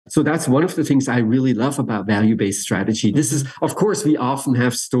So that's one of the things I really love about value-based strategy. This is, of course, we often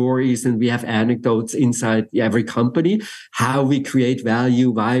have stories and we have anecdotes inside every company, how we create value,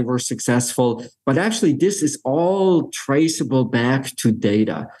 why we're successful. But actually, this is all traceable back to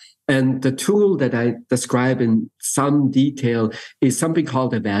data. And the tool that I describe in some detail is something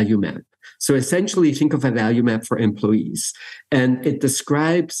called a value map. So essentially, think of a value map for employees. And it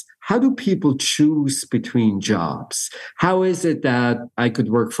describes how do people choose between jobs? How is it that I could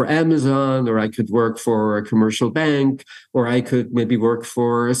work for Amazon, or I could work for a commercial bank, or I could maybe work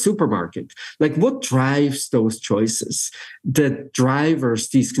for a supermarket? Like, what drives those choices? The drivers,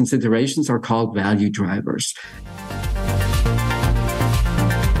 these considerations are called value drivers.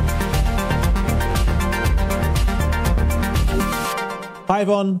 Hi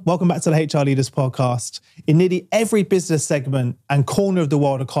everyone, welcome back to the HR Leaders Podcast. In nearly every business segment and corner of the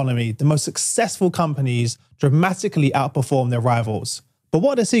world economy, the most successful companies dramatically outperform their rivals. But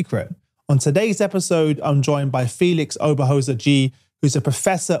what a secret? On today's episode, I'm joined by Felix Oberholzer-Gee, who's a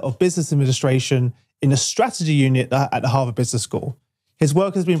professor of business administration in the strategy unit at the Harvard Business School. His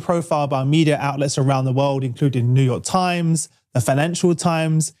work has been profiled by media outlets around the world, including New York Times, the Financial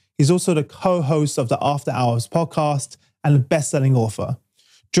Times. He's also the co-host of the After Hours podcast and a best-selling author.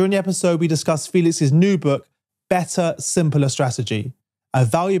 During the episode, we discussed Felix's new book, Better, Simpler Strategy, a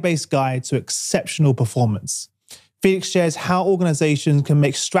value-based guide to exceptional performance. Felix shares how organizations can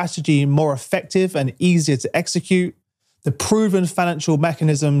make strategy more effective and easier to execute, the proven financial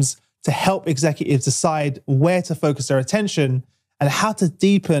mechanisms to help executives decide where to focus their attention, and how to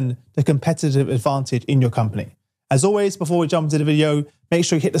deepen the competitive advantage in your company. As always, before we jump into the video, make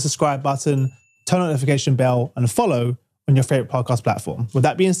sure you hit the subscribe button, turn on the notification bell, and follow on your favorite podcast platform. With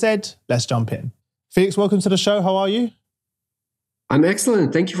that being said, let's jump in. Felix, welcome to the show. How are you? I'm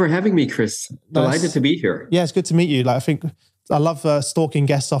excellent. Thank you for having me, Chris. Delighted Nice. to be here. Yeah, it's good to meet you. I love stalking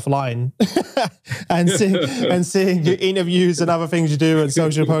guests offline and seeing your interviews and other things you do and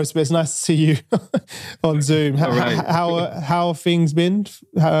social posts. But it's nice to see you on Zoom. How have things been?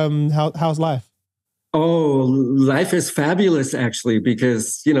 How's life? Oh, life is fabulous, actually,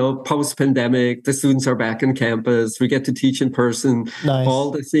 because, post-pandemic, the students are back on campus. We get to teach in person. Nice.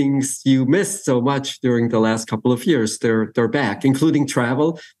 All the things you missed so much during the last couple of years, they're back, including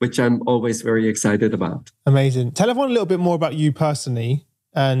travel, which I'm always very excited about. Amazing. Tell everyone a little bit more about you personally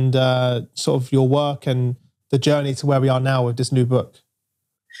and sort of your work and the journey to where we are now with this new book.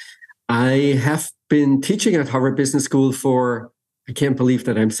 I have been teaching at Harvard Business School for, I can't believe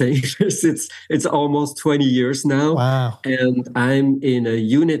that I'm saying this. It's almost 20 years now. Wow. And I'm in a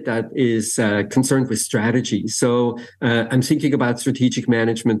unit that is concerned with strategy. So I'm thinking about strategic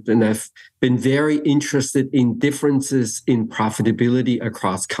management, and I've been very interested in differences in profitability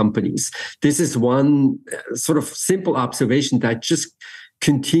across companies. This is one sort of simple observation that just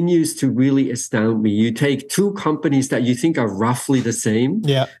continues to really astound me. You take two companies that you think are roughly the same,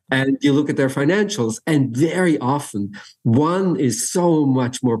 and you look at their financials, and very often one is so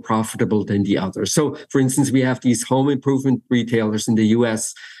much more profitable than the other. So, for instance, we have these home improvement retailers in the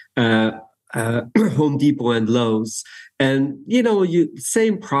US, Home Depot and Lowe's. And,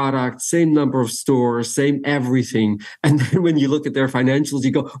 same product, same number of stores, same everything. And then when you look at their financials, you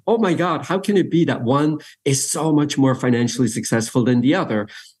go, oh my God, how can it be that one is so much more financially successful than the other?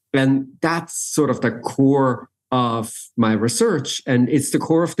 And that's sort of the core of my research. And it's the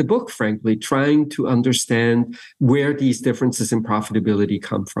core of the book, frankly, trying to understand where these differences in profitability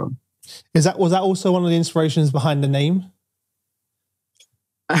come from. Was that also one of the inspirations behind the name?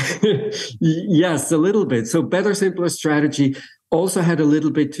 Yes, a little bit. So Better, Simpler Strategy also had a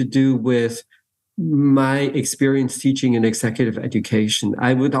little bit to do with my experience teaching in executive education.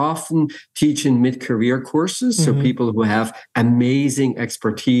 I would often teach in mid-career courses. So people who have amazing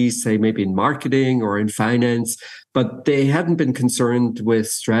expertise, say maybe in marketing or in finance, but they hadn't been concerned with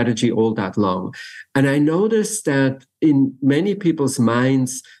strategy all that long. And I noticed that in many people's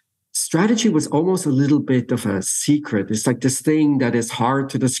minds, strategy was almost a little bit of a secret. It's like this thing that is hard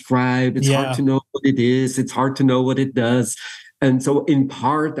to describe. It's hard to know what it is. It's hard to know what it does. And so in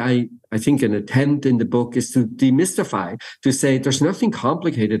part, I think an attempt in the book is to demystify, to say there's nothing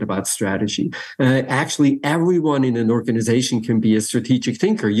complicated about strategy. Actually, everyone in an organization can be a strategic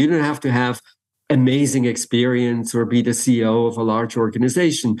thinker. You don't have to have amazing experience or be the CEO of a large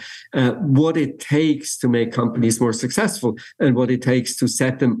organization. What it takes to make companies more successful and what it takes to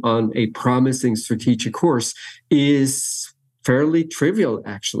set them on a promising strategic course is fairly trivial,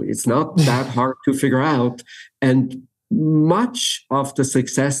 actually. It's not that hard to figure out. And much of the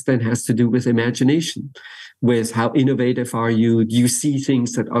success then has to do with imagination, with how innovative are you? Do you see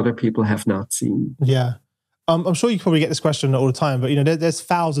things that other people have not seen? Yeah. I'm sure you probably get this question all the time, but there's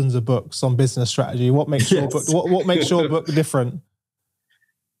thousands of books on business strategy. What makes your book? What makes your book different?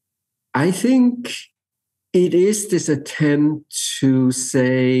 I think it is this attempt to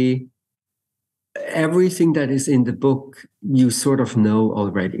say everything that is in the book you sort of know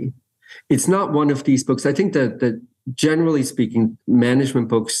already. It's not one of these books. I think that generally speaking, management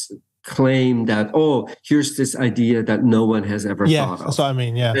books claim that, here's this idea that no one has ever thought of. That's what I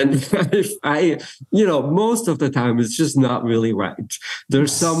mean, yeah. And most of the time it's just not really right.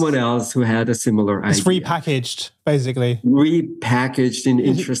 There's someone else who had a similar idea. It's repackaged, basically. Repackaged in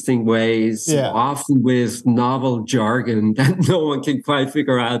interesting ways, often with novel jargon that no one can quite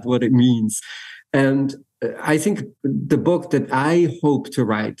figure out what it means. And I think the book that I hope to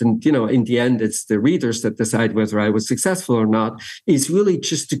write, and in the end, it's the readers that decide whether I was successful or not, is really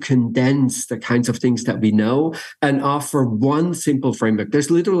just to condense the kinds of things that we know and offer one simple framework.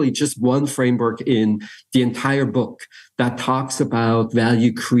 There's literally just one framework in the entire book that talks about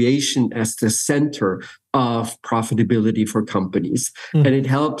value creation as the center of profitability for companies. And it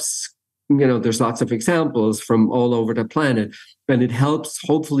helps, there's lots of examples from all over the planet. And it helps,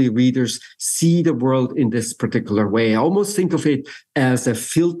 hopefully, readers see the world in this particular way. I almost think of it as a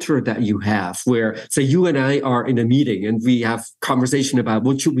filter that you have where, say, you and I are in a meeting and we have conversation about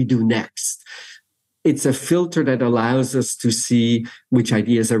what should we do next. It's a filter that allows us to see which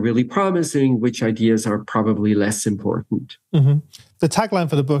ideas are really promising, which ideas are probably less important. Mm-hmm. The tagline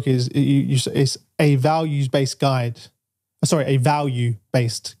for the book is a values-based guide. A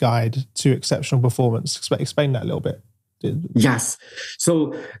value-based guide to exceptional performance. Explain that a little bit. Yes.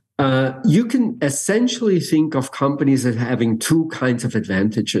 So you can essentially think of companies as having two kinds of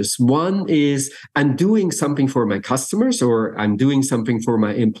advantages. One is I'm doing something for my customers or I'm doing something for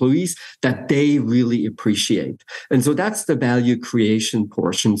my employees that they really appreciate. And so that's the value creation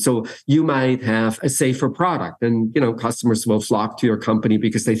portion. So you might have a safer product and, customers will flock to your company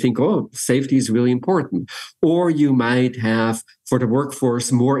because they think, safety is really important. Or you might have for the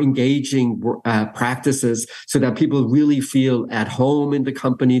workforce more engaging practices so that people really feel at home in the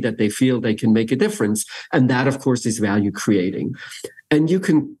company, that they feel they can make a difference. And that, of course, is value creating. And you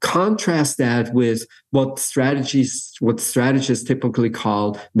can contrast that with what strategists typically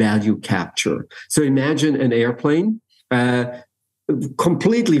call value capture. So imagine an airplane,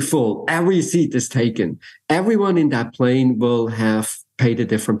 completely full. Every seat is taken. Everyone in that plane will have paid a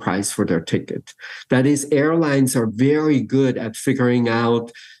different price for their ticket. That is, airlines are very good at figuring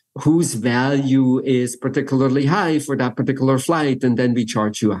out whose value is particularly high for that particular flight, and then we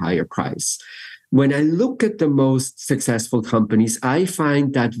charge you a higher price. When I look at the most successful companies, I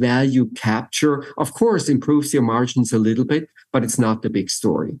find that value capture, of course, improves your margins a little bit, but it's not the big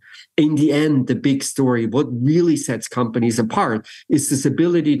story. In the end, the big story, what really sets companies apart is this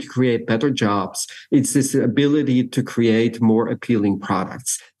ability to create better jobs. It's this ability to create more appealing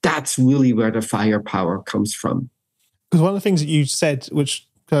products. That's really where the firepower comes from. Because one of the things that you said, which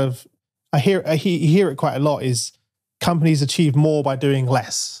kind of I hear it quite a lot, is companies achieve more by doing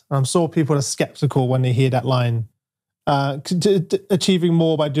less. I'm sure people are skeptical when they hear that line. Achieving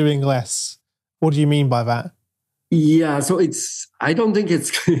more by doing less. What do you mean by that? Yeah, so I don't think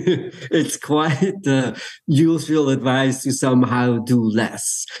it's quite usual advice to somehow do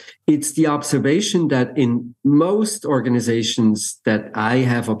less. It's the observation that in most organizations that I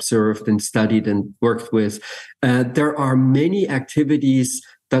have observed and studied and worked with, there are many activities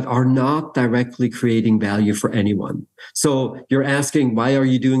that are not directly creating value for anyone. So you're asking, why are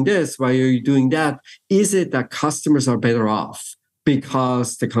you doing this? Why are you doing that? Is it that customers are better off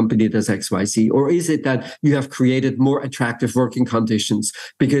because the company does XYZ? Or is it that you have created more attractive working conditions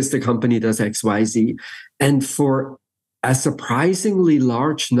because the company does XYZ? And for a surprisingly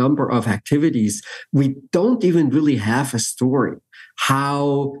large number of activities, we don't even really have a story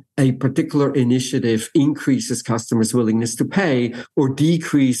how a particular initiative increases customers' willingness to pay or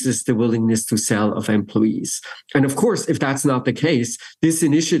decreases the willingness to sell of employees. And of course, if that's not the case, this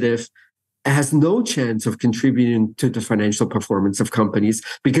initiative has no chance of contributing to the financial performance of companies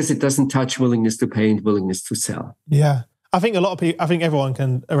because it doesn't touch willingness to pay and willingness to sell. Yeah. I think a lot of people, I think everyone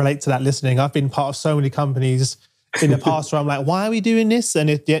can relate to that listening. I've been part of so many companies in the past where I'm like, why are we doing this? And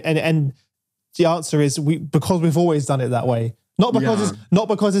the answer is because we've always done it that way. Not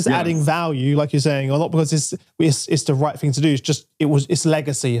because it's adding value, like you're saying, or not because it's the right thing to do. It's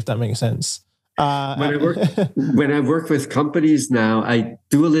legacy, if that makes sense. When I work with companies now, I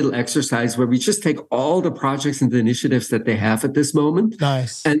do a little exercise where we just take all the projects and the initiatives that they have at this moment.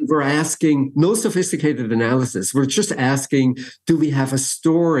 Nice. And we're asking no sophisticated analysis. We're just asking, do we have a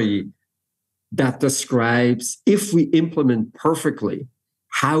story that describes, if we implement perfectly,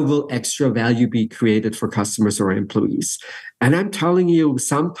 how will extra value be created for customers or employees? And I'm telling you,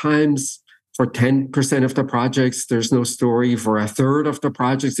 sometimes for 10% of the projects, there's no story. For a third of the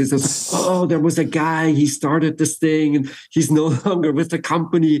projects, it says, oh, there was a guy, he started this thing and he's no longer with the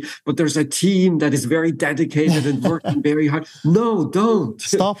company, but there's a team that is very dedicated and working very hard. No, don't.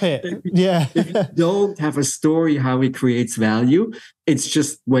 Stop it. Yeah. If you don't have a story how it creates value, it's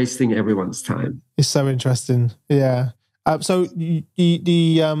just wasting everyone's time. It's so interesting. Yeah. So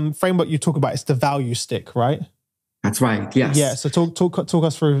the framework you talk about is the value stick, right? That's right. Yes. Yeah. So talk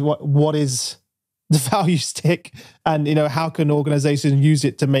us through what is the value stick, and how can organizations use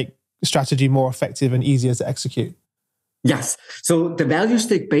it to make strategy more effective and easier to execute? Yes. So the value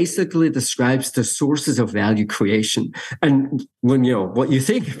stick basically describes the sources of value creation. And when what you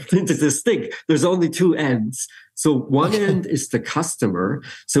think into the stick, there's only two ends. So one end is the customer.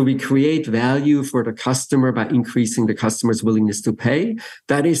 So we create value for the customer by increasing the customer's willingness to pay.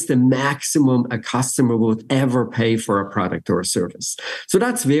 That is the maximum a customer would ever pay for a product or a service. So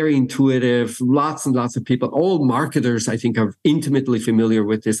that's very intuitive. Lots and lots of people, all marketers, I think, are intimately familiar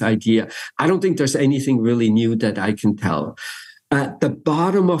with this idea. I don't think there's anything really new that I can tell. At the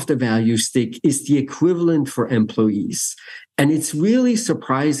bottom of the value stick is the equivalent for employees. And it's really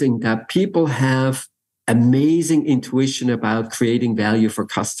surprising that people have amazing intuition about creating value for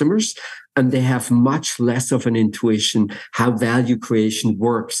customers, and they have much less of an intuition how value creation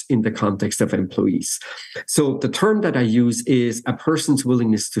works in the context of employees. So the term that I use is a person's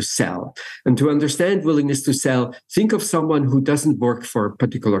willingness to sell. And to understand willingness to sell, think of someone who doesn't work for a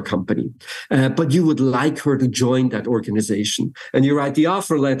particular company, but you would like her to join that organization. And you write the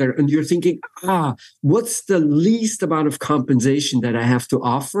offer letter and you're thinking, what's the least amount of compensation that I have to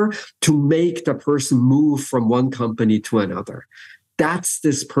offer to make the person move from one company to another? That's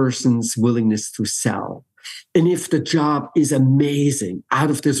this person's willingness to sell. And if the job is amazing,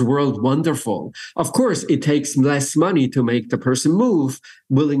 out of this world, wonderful, of course, it takes less money to make the person move.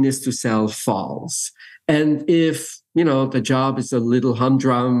 Willingness to sell falls. And if, the job is a little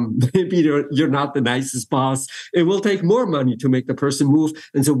humdrum, maybe you're not the nicest boss, it will take more money to make the person move.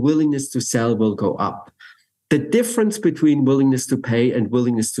 And so willingness to sell will go up. The difference between willingness to pay and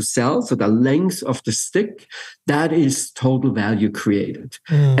willingness to sell, so the length of the stick, that is total value created.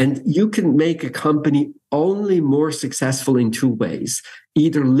 And you can make a company only more successful in two ways: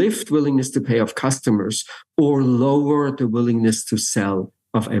 either lift willingness to pay of customers or lower the willingness to sell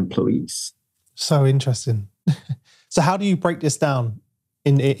of employees. So interesting. So how do you break this down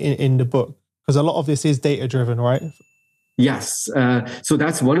in the book? Because a lot of this is data-driven, right? Yes. So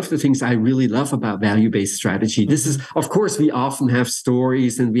that's one of the things I really love about value-based strategy. This is, of course, we often have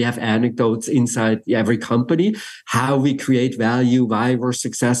stories and we have anecdotes inside every company, how we create value, why we're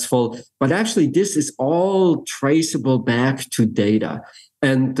successful. But actually, this is all traceable back to data.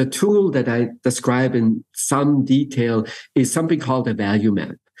 And the tool that I describe in some detail is something called a value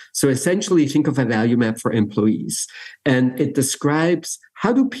map. So essentially, think of a value map for employees. And it describes,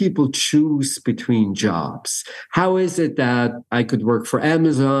 how do people choose between jobs? How is it that I could work for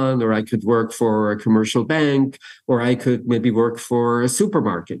Amazon, or I could work for a commercial bank, or I could maybe work for a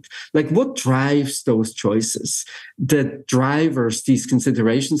supermarket? Like, what drives those choices? The drivers, these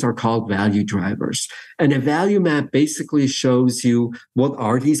considerations are called value drivers. And a value map basically shows you what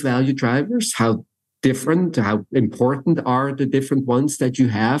are these value drivers, how important are the different ones that you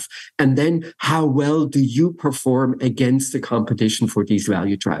have, and then how well do you perform against the competition for these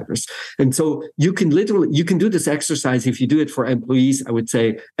value drivers. And so you can do this exercise. If you do it for employees, I would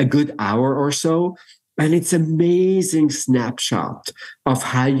say a good hour or so, and it's an amazing snapshot of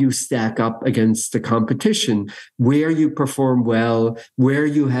how you stack up against the competition, where you perform well, where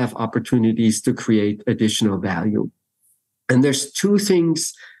you have opportunities to create additional value. And there's two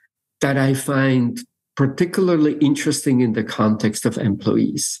things that I find particularly interesting in the context of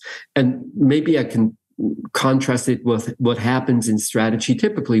employees. And maybe I can contrast it with what happens in strategy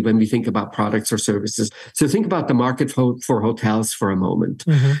typically when we think about products or services. So think about the market for hotels for a moment.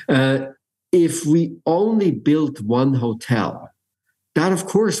 If we only built one hotel, that, of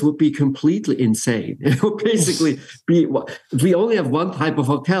course, would be completely insane. It would basically be, if we only have one type of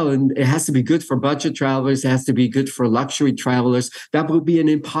hotel and it has to be good for budget travelers, it has to be good for luxury travelers, that would be an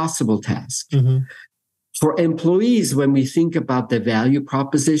impossible task. For employees, when we think about the value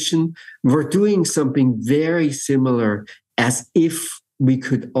proposition, we're doing something very similar as if we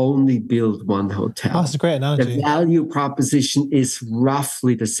could only build one hotel. Oh, that's a great analogy. The value proposition is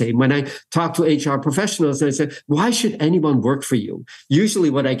roughly the same. When I talk to HR professionals, I say, why should anyone work for you?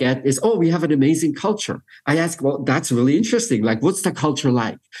 Usually what I get is, oh, we have an amazing culture. I ask, well, that's really interesting. Like, what's the culture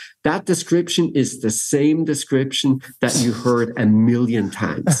like? That description is the same description that you heard a million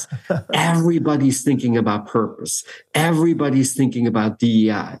times. Everybody's thinking about purpose. Everybody's thinking about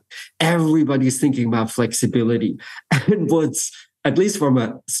DEI. Everybody's thinking about flexibility. And what's, at least from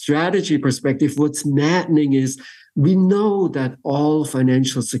a strategy perspective, what's maddening is we know that all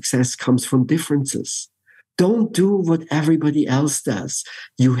financial success comes from differences. Don't do what everybody else does.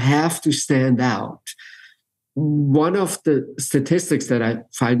 You have to stand out. One of the statistics that I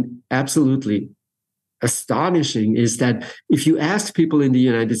find absolutely astonishing is that if you ask people in the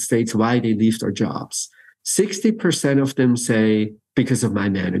United States why they leave their jobs, 60% of them say, because of my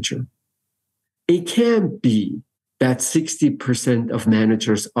manager. It can't be that 60% of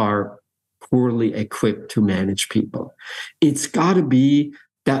managers are poorly equipped to manage people. It's got to be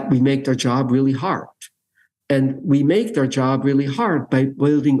that we make their job really hard. And we make their job really hard by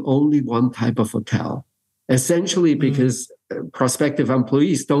building only one type of hotel, essentially because prospective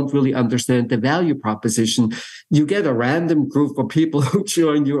employees don't really understand the value proposition. You get a random group of people who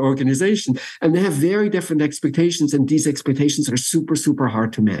join your organization, and they have very different expectations, and these expectations are super, super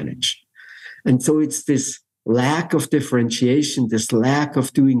hard to manage. And so it's this lack of differentiation, this lack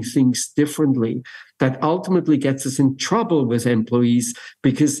of doing things differently that ultimately gets us in trouble with employees,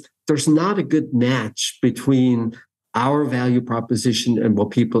 because there's not a good match between our value proposition and what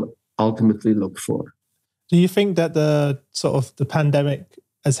people ultimately look for. Do you think that the pandemic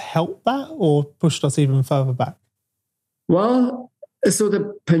has helped that or pushed us even further back? Well, so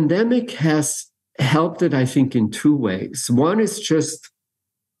the pandemic has helped it, I think, in two ways. One is just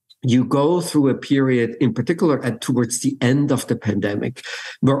you go through a period, in particular towards the end of the pandemic,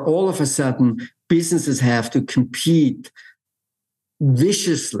 where all of a sudden businesses have to compete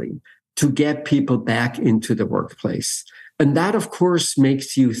viciously to get people back into the workplace. And that, of course,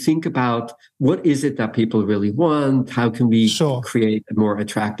 makes you think about what is it that people really want? How can we create more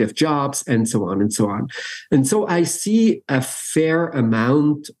attractive jobs, and so on and so on. And so I see a fair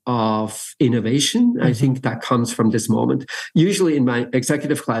amount of innovation. I think that comes from this moment. Usually in my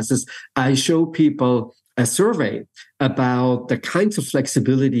executive classes, I show people a survey about the kinds of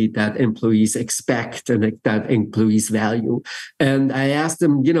flexibility that employees expect and that employees value. And I asked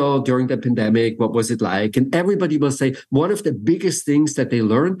them, during the pandemic, what was it like? And everybody will say one of the biggest things that they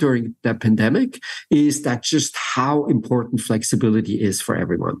learned during the pandemic is that just how important flexibility is for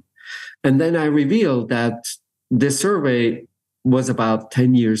everyone. And then I revealed that this survey was about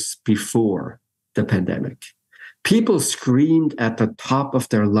 10 years before the pandemic. People screamed at the top of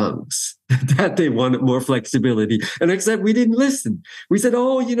their lungs that they wanted more flexibility. And except we didn't listen. We said,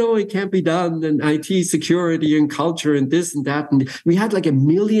 it can't be done, and IT security and culture and this and that. And we had like a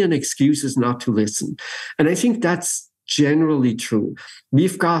million excuses not to listen. And I think that's generally true.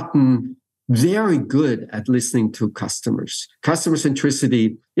 We've gotten very good at listening to customers. Customer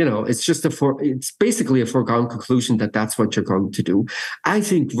centricity, it's basically a foregone conclusion that that's what you're going to do. I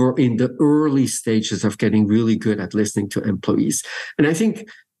think we're in the early stages of getting really good at listening to employees. And I think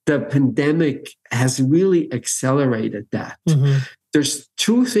the pandemic has really accelerated that. There's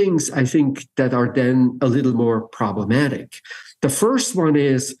two things I think that are then a little more problematic. The first one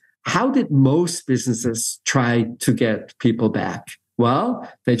is, how did most businesses try to get people back? Well,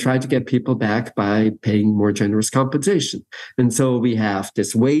 they try to get people back by paying more generous compensation. And so we have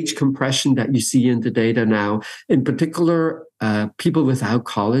this wage compression that you see in the data now. In particular, people without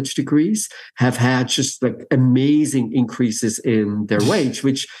college degrees have had just like amazing increases in their wage,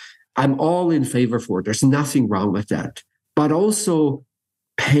 which I'm all in favor for. There's nothing wrong with that. But also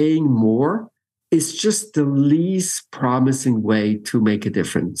paying more is just the least promising way to make a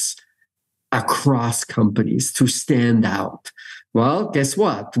difference across companies, to stand out. Well, guess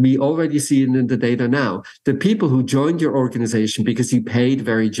what? We already see it in the data now. The people who joined your organization because you paid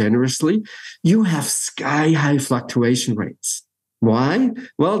very generously, you have sky-high fluctuation rates. Why?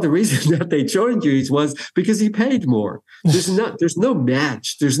 Well, the reason that they joined you was because you paid more. There's no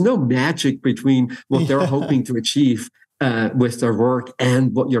match. There's no magic between what they're hoping to achieve with their work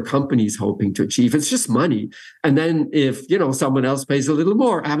and what your company is hoping to achieve. It's just money. And then if, someone else pays a little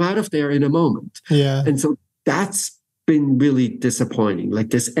more, I'm out of there in a moment. Yeah. And so that's been really disappointing. Like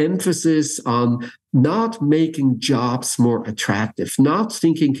this emphasis on not making jobs more attractive, not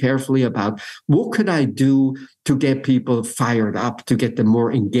thinking carefully about what could I do to get people fired up, to get them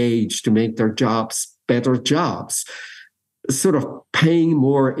more engaged, to make their jobs better jobs. Sort of paying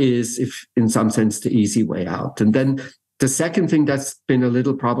more is, if in some sense, the easy way out. And then The second thing that's been a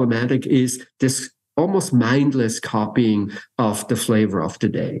little problematic is this almost mindless copying of the flavor of the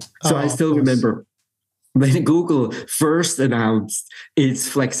day. So I still remember when Google first announced its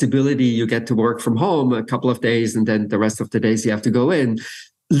flexibility, you get to work from home a couple of days, and then the rest of the days you have to go in.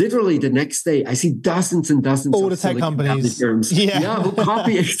 Literally the next day, I see dozens and dozens all of the tech companies firms, who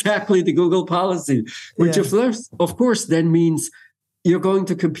copy exactly the Google policy, which of course then means you're going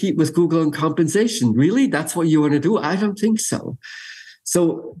to compete with Google on compensation. Really? That's what you want to do? I don't think so.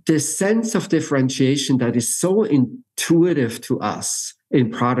 So the sense of differentiation that is so intuitive to us in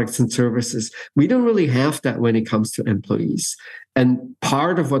products and services, we don't really have that when it comes to employees. And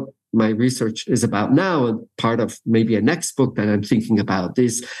part of what my research is about now, and part of maybe a next book that I'm thinking about,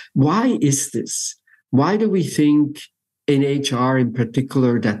 is why is this? Why do we think in HR in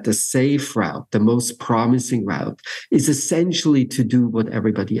particular that the safe route, the most promising route, is essentially to do what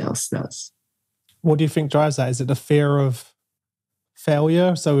everybody else does? What do you think drives that? Is it the fear of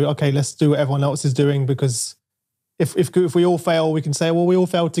failure? So, okay, let's do what everyone else is doing, because if we all fail, we can say, well, we all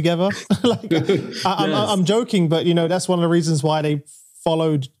failed together. I'm joking, but that's one of the reasons why they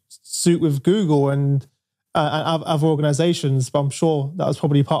followed suit with Google and other organizations. But I'm sure that was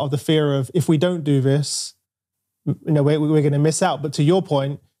probably part of the fear of, if we don't do this, we're going to miss out. But to your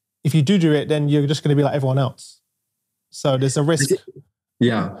point, if you do it, then you're just going to be like everyone else. So there's a risk.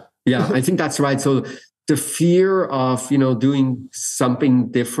 Yeah, I think that's right. So the fear of, doing something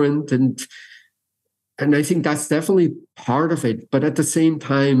different, and I think that's definitely part of it. But at the same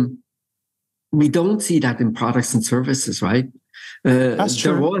time, we don't see that in products and services, right? That's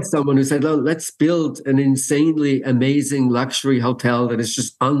true. There was someone who said, let's build an insanely amazing luxury hotel that is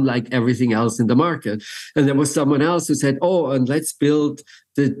just unlike everything else in the market. And there was someone else who said, and let's build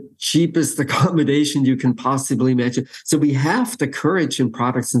the cheapest accommodation you can possibly imagine. So we have the courage in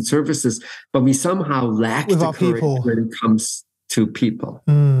products and services, but we somehow lack the courage when it comes to people.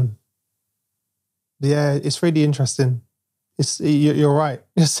 Yeah, it's really interesting. You're right.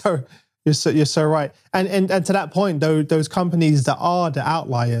 You're so right. And to that point, though, those companies that are the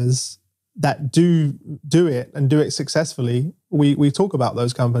outliers that do it and do it successfully, we talk about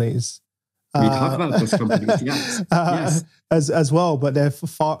those companies. We talk about those companies, yes. As well, but they're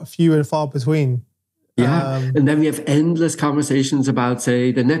few and far between. Yeah, and then we have endless conversations about,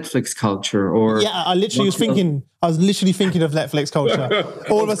 say, the Netflix culture, or I was literally thinking of Netflix culture.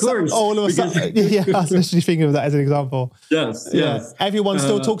 All of a sudden, I was literally thinking of that as an example. Yes. Everyone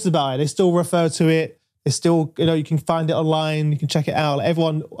still talks about it. They still refer to it. It's still, you can find it online. You can check it out.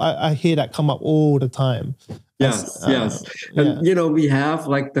 Everyone, I hear that come up all the time. Yes. And, we have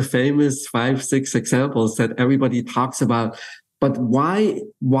like the famous 5-6 examples that everybody talks about. But why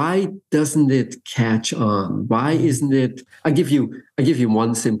doesn't it catch on? Why isn't it? I give you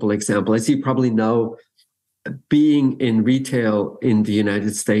one simple example. As you probably know, being in retail in the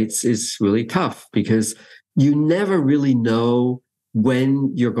United States is really tough because you never really know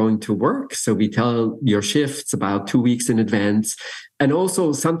when you're going to work. So we tell your shifts about 2 weeks in advance. And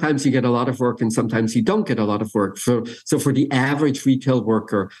also sometimes you get a lot of work and sometimes you don't get a lot of work. So for the average retail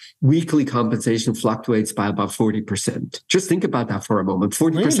worker, weekly compensation fluctuates by about 40%. Just think about that for a moment.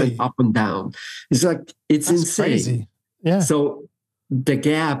 40% really? Up and down. It's That's insane. Crazy. Yeah. So The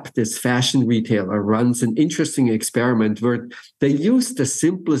Gap, this fashion retailer, runs an interesting experiment where they use the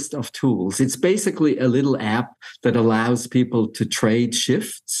simplest of tools. It's basically a little app that allows people to trade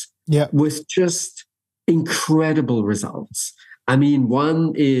shifts with just incredible results. I mean,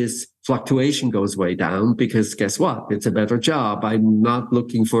 one is fluctuation goes way down because guess what? It's a better job. I'm not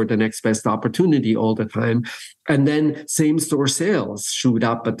looking for the next best opportunity all the time. And then same store sales shoot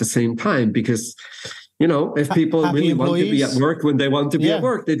up at the same time because if people really want to be at work when they want to be at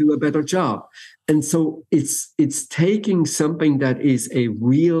work, they do a better job. And so it's taking something that is a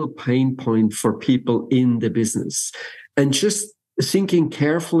real pain point for people in the business and just thinking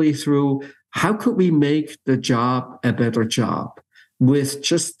carefully through how could we make the job a better job with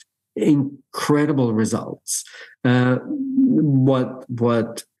just incredible results. What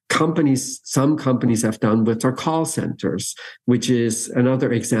some companies have done with their call centers, which is another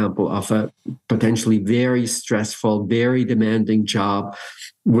example of a potentially very stressful, very demanding job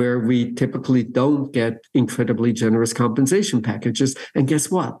where we typically don't get incredibly generous compensation packages. And guess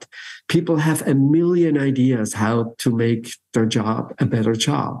what? People have a million ideas how to make their job a better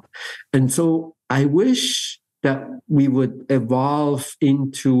job. And so I wish that we would evolve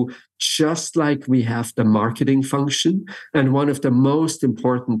into just like we have the marketing function. And one of the most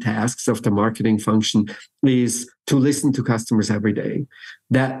important tasks of the marketing function is to listen to customers every day.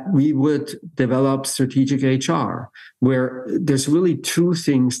 That we would develop strategic HR, where there's really two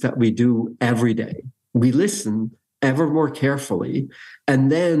things that we do every day. We listen ever more carefully.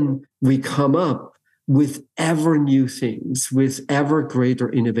 And then we come up with ever new things, with ever greater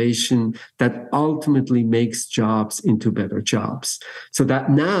innovation that ultimately makes jobs into better jobs. So that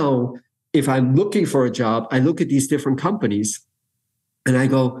now, if I'm looking for a job, I look at these different companies and I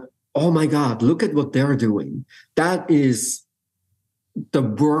go, oh my God, look at what they're doing. That is the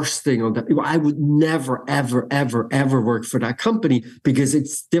worst thing on that. I would never, ever, ever, ever work for that company because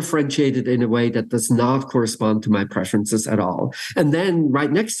it's differentiated in a way that does not correspond to my preferences at all. And then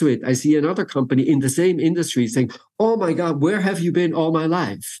right next to it, I see another company in the same industry saying, oh my God, where have you been all my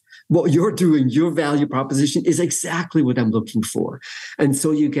life? What you're doing, your value proposition is exactly what I'm looking for. And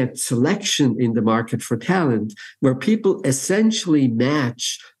so you get selection in the market for talent where people essentially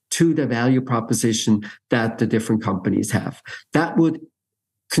match to the value proposition that the different companies have. That would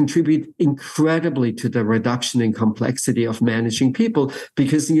contribute incredibly to the reduction in complexity of managing people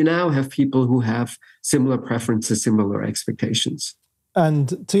because you now have people who have similar preferences, similar expectations.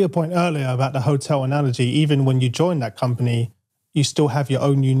 And to your point earlier about the hotel analogy, even when you join that company, you still have your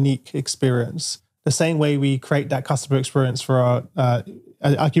own unique experience. The same way we create that customer experience for our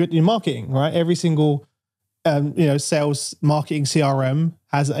argument in marketing, right? Every single sales marketing CRM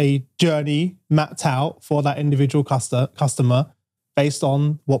has a journey mapped out for that individual customer based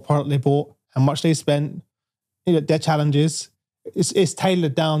on what product they bought, how much they spent, their challenges. It's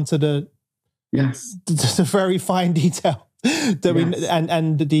tailored down to the very fine detail.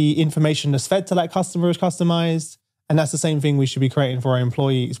 And the information that's fed to that customer is customized. And that's the same thing we should be creating for our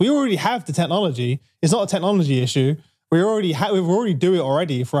employees. We already have the technology. It's not a technology issue. We've already do it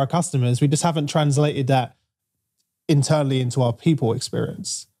already for our customers. We just haven't translated that internally into our people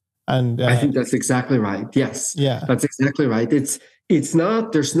experience. And I think that's exactly right. Yes. Yeah. That's exactly right. It's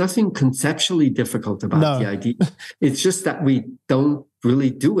not, there's nothing conceptually difficult about the idea. It's just that we don't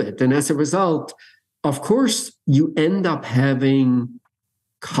really do it. And as a result, of course, you end up having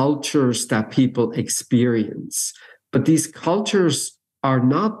cultures that people experience. But these cultures are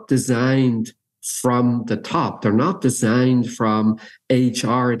not designed from the top. They're not designed from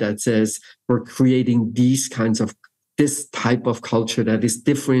HR that says we're creating this type of culture that is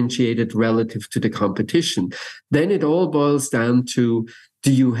differentiated relative to the competition. Then it all boils down to,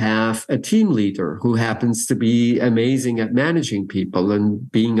 do you have a team leader who happens to be amazing at managing people and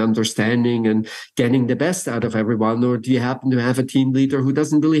being understanding and getting the best out of everyone? Or do you happen to have a team leader who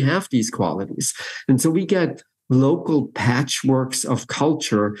doesn't really have these qualities? And so we get local patchworks of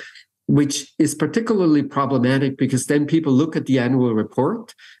culture, which is particularly problematic because then people look at the annual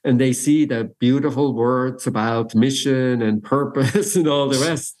report and they see the beautiful words about mission and purpose and all the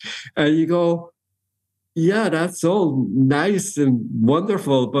rest. And you go, yeah, that's all nice and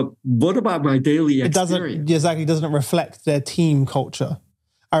wonderful, but what about my daily experience? It doesn't reflect their team culture.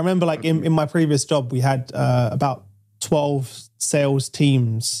 I remember in my previous job, we had about 12 sales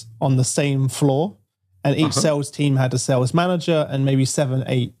teams on the same floor. And each sales team had a sales manager and maybe 7,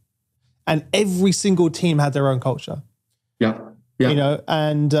 8. And every single team had their own culture. Yeah.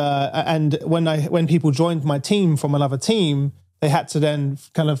 And when people joined my team from another team, they had to then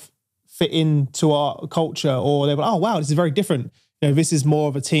kind of fit into our culture, or they were, oh wow, this is very different. This is more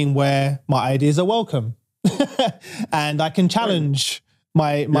of a team where my ideas are welcome, and I can challenge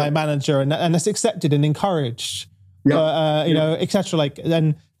my manager, and that's accepted and encouraged. Etc.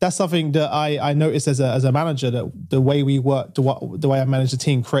 And that's something that I noticed as a manager, that the way we work, the way I managed the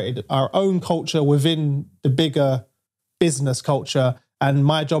team, created our own culture within the bigger business culture. And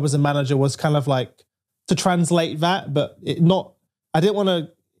my job as a manager was kind of like to translate that, but I didn't want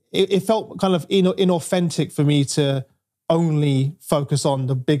to. It felt kind of inauthentic for me to only focus on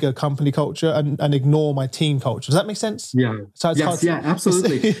the bigger company culture and ignore my team culture. Does that make sense? Yeah. So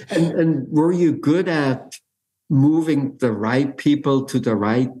Absolutely. and were you good at moving the right people to the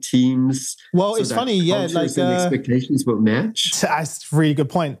right teams? Well, it's funny, and expectations will match. That's a really good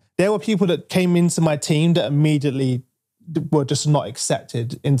point. There were people that came into my team that immediately were just not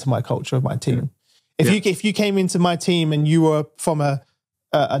accepted into my culture of my team. If you came into my team and you were from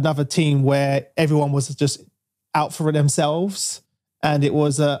another team where everyone was just out for themselves and it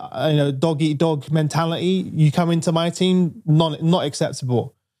was a dog eat dog mentality, you come into my team, not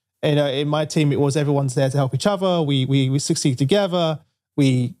acceptable. In my team, it was everyone's there to help each other. We succeed together.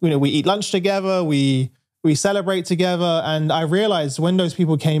 We eat lunch together. We celebrate together. And I realized when those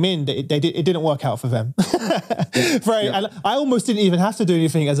people came in, it didn't work out for them. And I almost didn't even have to do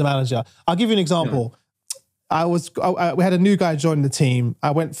anything as a manager. I'll give you an example. We had a new guy join the team.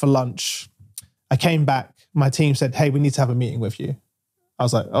 I went for lunch. I came back. My team said, "Hey, we need to have a meeting with you." I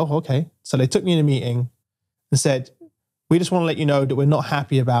was like, "Oh, okay." So they took me in a meeting and said, "We just want to let you know that we're not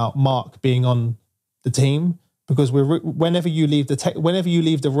happy about Mark being on the team because whenever you leave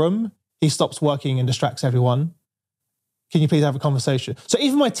the room, he stops working and distracts everyone. Can you please have a conversation? So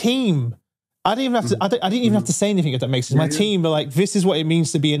even my team, I didn't even have to say anything, if that makes sense. My team are like, this is what it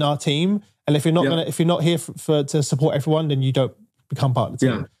means to be in our team. And if you're not here to support everyone, then you don't become part of the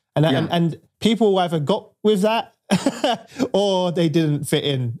team. And people either got with that or they didn't fit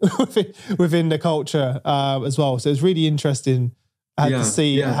in within the culture as well. So it's really interesting to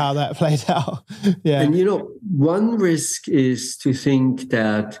see how that played out. And one risk is to think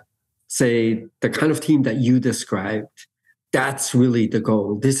that, say, the kind of team that you described, that's really the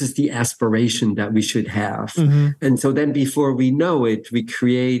goal. This is the aspiration that we should have. Mm-hmm. And so then before we know it, we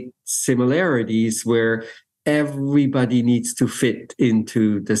create similarities where everybody needs to fit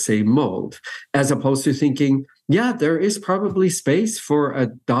into the same mold, as opposed to thinking, there is probably space for a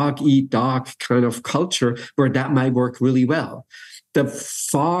dog-eat-dog kind of culture where that might work really well. By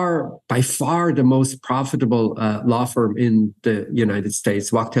far the most profitable law firm in the United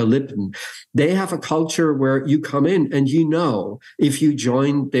States, Wachtell Lippman, they have a culture where you come in and if you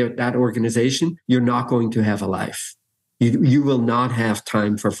join that organization, you're not going to have a life. You will not have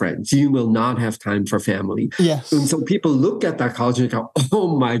time for friends. You will not have time for family. Yes. And so people look at that culture and go,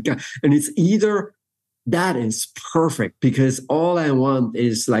 oh my God. And it's either that is perfect because all I want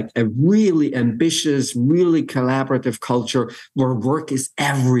is like a really ambitious, really collaborative culture where work is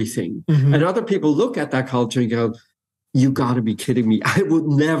everything. Mm-hmm. And other people look at that culture and go, you got to be kidding me. I would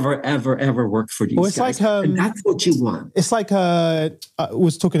never, ever, ever work for these guys. And that's what you want. It's like I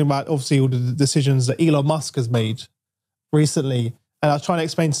was talking about, obviously, all the decisions that Elon Musk has made recently. And I was trying to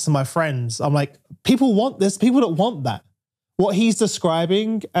explain to some of my friends, I'm like, people want this. People don't want that. What he's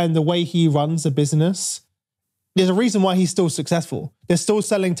describing and the way he runs a business, there's a reason why he's still successful. They're still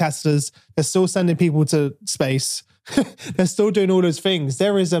selling Teslas. They're still sending people to space. They're still doing all those things.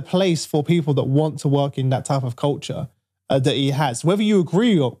 There is a place for people that want to work in that type of culture that he has. Whether you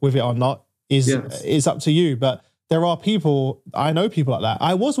agree with it or not is up to you. But there are people, I know people like that.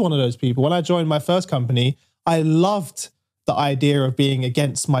 I was one of those people. When I joined my first company, I loved the idea of being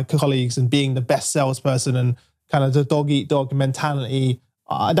against my colleagues and being the best salesperson and kind of the dog-eat-dog mentality.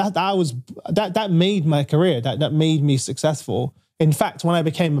 That made my career. That made me successful. In fact, when I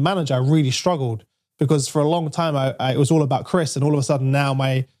became a manager, I really struggled because for a long time, it was all about Chris. And all of a sudden now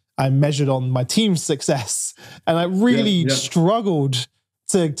I measured on my team's success. And I really struggled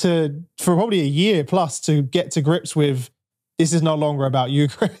for probably a year plus to get to grips with, this is no longer about you,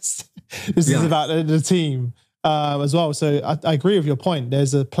 Chris. This is about the team as well. So I agree with your point.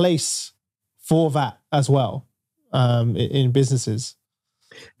 There's a place for that as well. In businesses.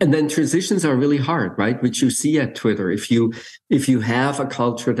 And then transitions are really hard, right? Which you see at Twitter. If you have a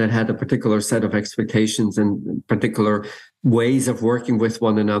culture that had a particular set of expectations and particular ways of working with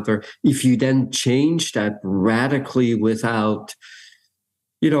one another, if you then change that radically without,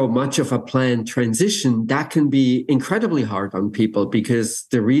 much of a planned transition, that can be incredibly hard on people because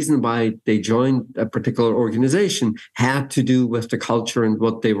the reason why they joined a particular organization had to do with the culture and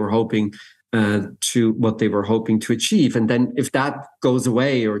what they were hoping to achieve. And then if that goes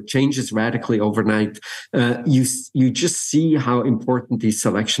away or changes radically overnight, you just see how important these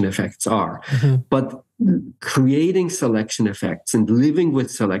selection effects are. Mm-hmm. But creating selection effects and living with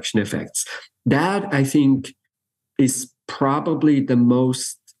selection effects, that I think is probably the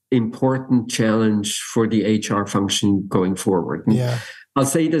most important challenge for the HR function going forward. Yeah. I'll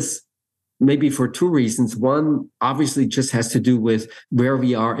say this maybe for two reasons. One, obviously, just has to do with where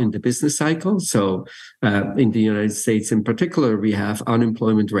we are in the business cycle. So in the United States in particular, we have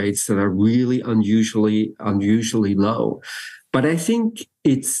unemployment rates that are really unusually low. But I think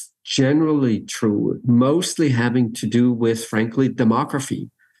it's generally true, mostly having to do with, frankly, demography.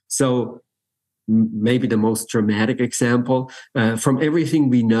 So maybe the most dramatic example, from everything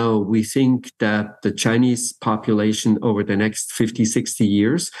we know, we think that the Chinese population over the next 50, 60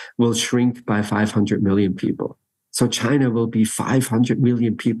 years will shrink by 500 million people. So China will be 500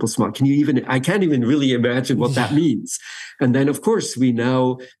 million people small. I can't even really imagine what that means. And then, of course, we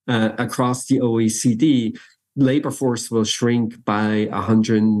know across the OECD, labor force will shrink by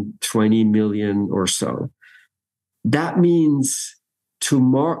 120 million or so. That means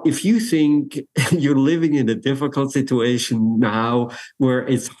tomorrow, if you think you're living in a difficult situation now where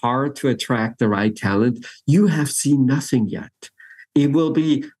it's hard to attract the right talent, you have seen nothing yet. It will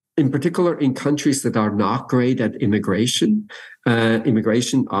be, in particular, in countries that are not great at immigration.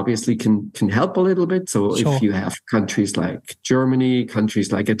 Immigration obviously can help a little bit. So Sure. If you have countries like Germany,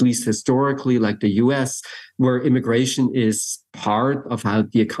 countries like, at least historically, like the US, where immigration is part of how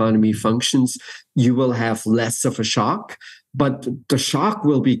the economy functions, you will have less of a shock. but the shock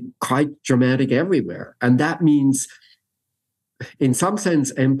will be quite dramatic everywhere. And that means, in some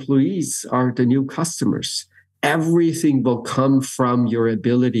sense, employees are the new customers. Everything will come from your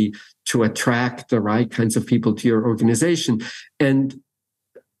ability to attract the right kinds of people to your organization. And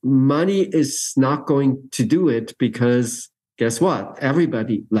money is not going to do it, because guess what?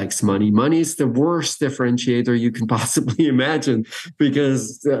 Everybody likes money. Money is the worst differentiator you can possibly imagine,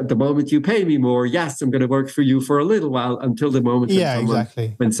 because the moment you pay me more, yes, I'm going to work for you for a little while, until the moment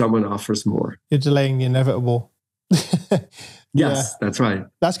when someone offers more. You're delaying the inevitable. Yes, that's right.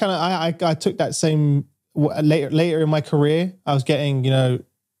 That's kind of, I took that same, later in my career, I was getting,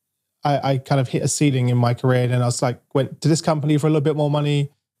 I kind of hit a ceiling in my career, and I was like, went to this company for a little bit more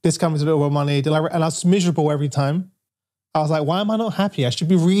money, this company's a little more money, and I was miserable every time. I was like, why am I not happy? I should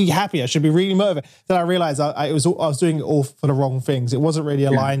be really happy. I should be really motivated. Then I realized I was doing it all for the wrong things. It wasn't really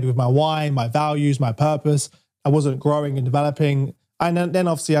aligned with my why, my values, my purpose. I wasn't growing and developing. And then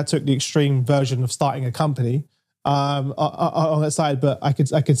obviously I took the extreme version of starting a company on that side. But I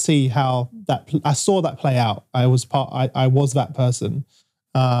could see how I saw that play out. I was that person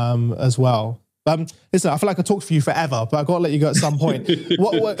as well. Listen, I feel like I talked for you forever, but I've got to let you go at some point.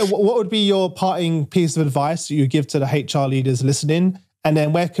 What would be your parting piece of advice that you give to the HR leaders listening? And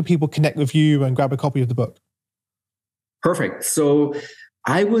then where can people connect with you and grab a copy of the book? Perfect. So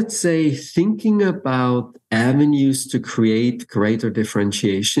I would say thinking about avenues to create greater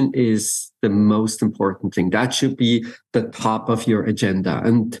differentiation is the most important thing. That should be the top of your agenda.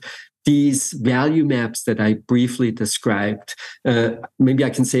 And these value maps that I briefly described, maybe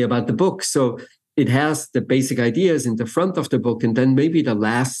I can say about the book. So it has the basic ideas in the front of the book, and then maybe the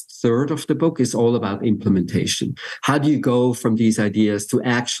last third of the book is all about implementation. How do you go from these ideas to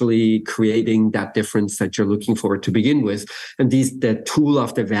actually creating that difference that you're looking for to begin with? And the tool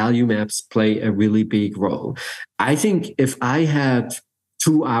of the value maps play a really big role. I think if I had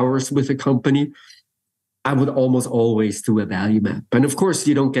 2 hours with a company, I would almost always do a value map. And of course,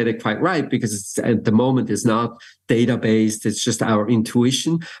 you don't get it quite right, because at the moment it's not data-based. It's just our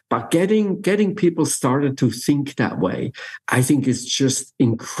intuition. But getting people started to think that way, I think is just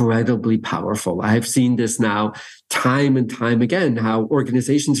incredibly powerful. I've seen this now time and time again, how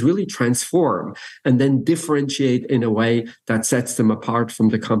organizations really transform and then differentiate in a way that sets them apart from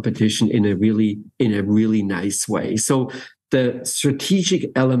the competition in a really nice way. So the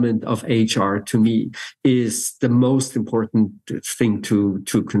strategic element of HR, to me, is the most important thing to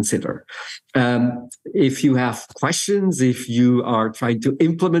consider. If you have questions, if you are trying to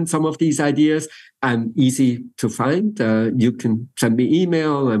implement some of these ideas, I'm easy to find. You can send me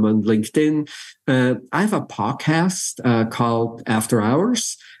email. I'm on LinkedIn. I have a podcast called After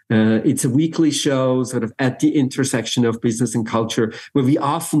Hours. It's a weekly show sort of at the intersection of business and culture, where we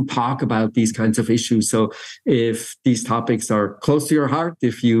often talk about these kinds of issues. So if these topics are close to your heart,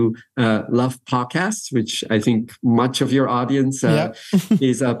 if you love podcasts, which I think much of your audience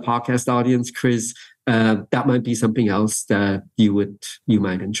is a podcast audience, Chris, that might be something else that you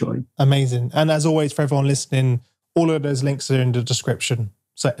might enjoy. Amazing. And as always, for everyone listening, all of those links are in the description.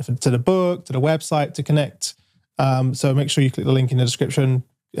 So to the book, to the website, to connect. So make sure you click the link in the description.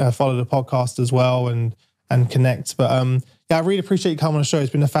 Follow the podcast as well and connect. But I really appreciate you coming on the show.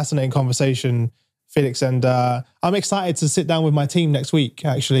 It's been a fascinating conversation, Felix, and I'm excited to sit down with my team next week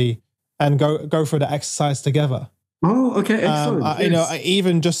actually and go through the exercise together. Oh, okay, excellent.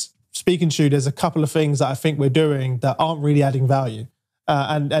 Even just speaking to you, there's a couple of things that I think we're doing that aren't really adding value,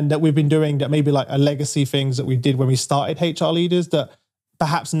 and that we've been doing that maybe like a legacy things that we did when we started HR Leaders that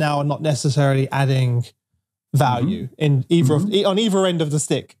perhaps now are not necessarily adding value in either on either end of the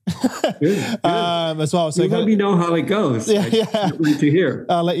stick. Good. As well. So let me know how it goes. Yeah. Can't wait to hear.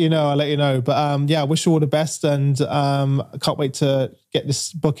 I'll let you know. But I wish you all the best, and I can't wait to get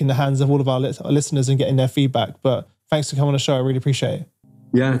this book in the hands of all of our listeners and getting their feedback. But thanks for coming on the show. I really appreciate it.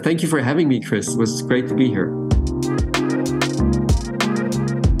 Yeah, thank you for having me, Chris. It was great to be here.